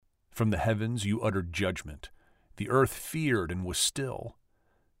From the heavens you uttered judgment. The earth feared and was still.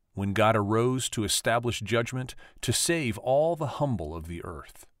 When God arose to establish judgment, to save all the humble of the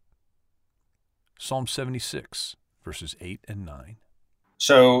earth. Psalm 76, verses 8 and 9.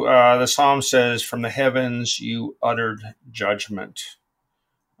 So the psalm says, from the heavens you uttered judgment.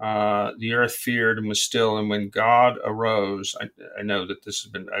 The earth feared and was still. And when God arose, I know that this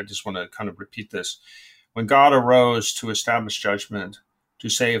has been, I just want to kind of repeat this. When God arose to establish judgment, to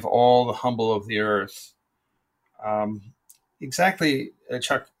save all the humble of the earth. Exactly,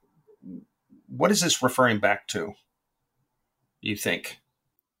 Chuck, what is this referring back to, you think?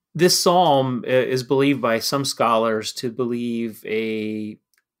 This psalm is believed by some scholars to believe a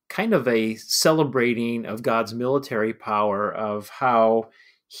kind of a celebrating of God's military power, of how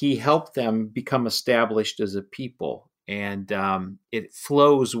he helped them become established as a people. And it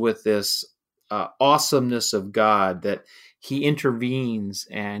flows with this awesomeness of God, that he intervenes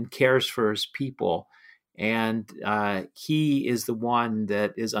and cares for his people. And he is the one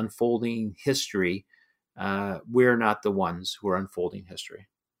that is unfolding history. We're not the ones who are unfolding history.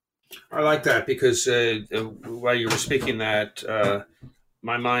 I like that, because while you were speaking that,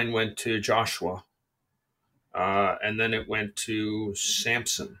 my mind went to Joshua, and then it went to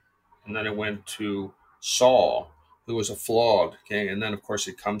Samson, and then it went to Saul, who was a flawed king, and then, of course,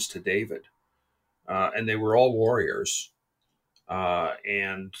 it comes to David. And they were all warriors,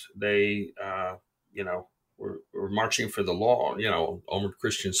 and they, were marching for the law. All were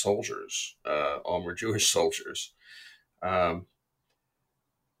Christian soldiers, all were Jewish soldiers. But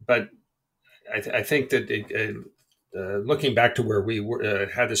I think that looking back to where we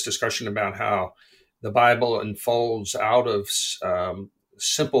had this discussion about how the Bible unfolds out of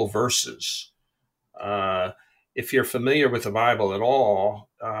simple verses. If you're familiar with the Bible at all,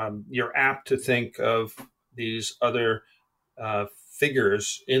 you're apt to think of these other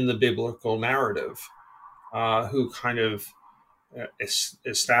figures in the biblical narrative who kind of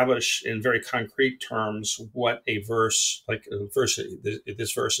establish in very concrete terms what a verse, like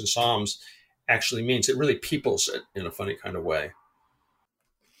this verse in Psalms, actually means. It really peoples it in a funny kind of way.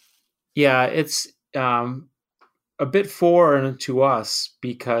 Yeah, it's a bit foreign to us,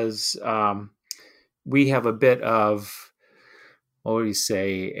 because we have a bit of, what would you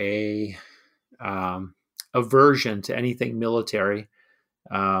say, aversion to anything military.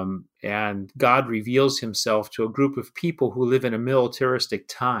 And God reveals himself to a group of people who live in a militaristic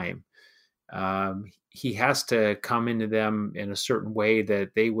time. He has to come into them in a certain way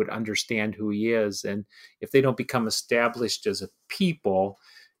that they would understand who he is. And if they don't become established as a people,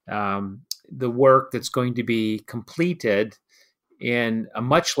 the work that's going to be completed in a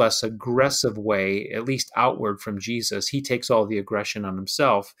much less aggressive way, at least outward from Jesus, he takes all the aggression on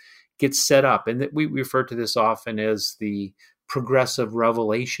himself, gets set up. And we refer to this often as the progressive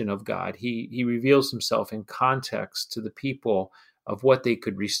revelation of God. He reveals himself in context to the people of what they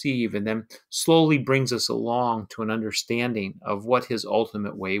could receive, and then slowly brings us along to an understanding of what his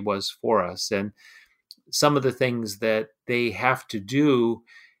ultimate way was for us. And some of the things that they have to do,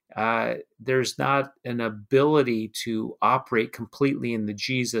 there's not an ability to operate completely in the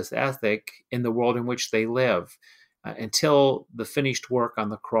Jesus ethic in the world in which they live until the finished work on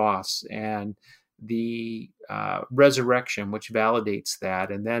the cross and the resurrection, which validates that,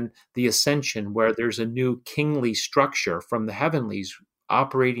 and then the ascension, where there's a new kingly structure from the heavenlies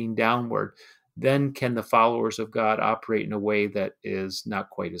operating downward. Then can the followers of God operate in a way that is not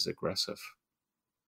quite as aggressive.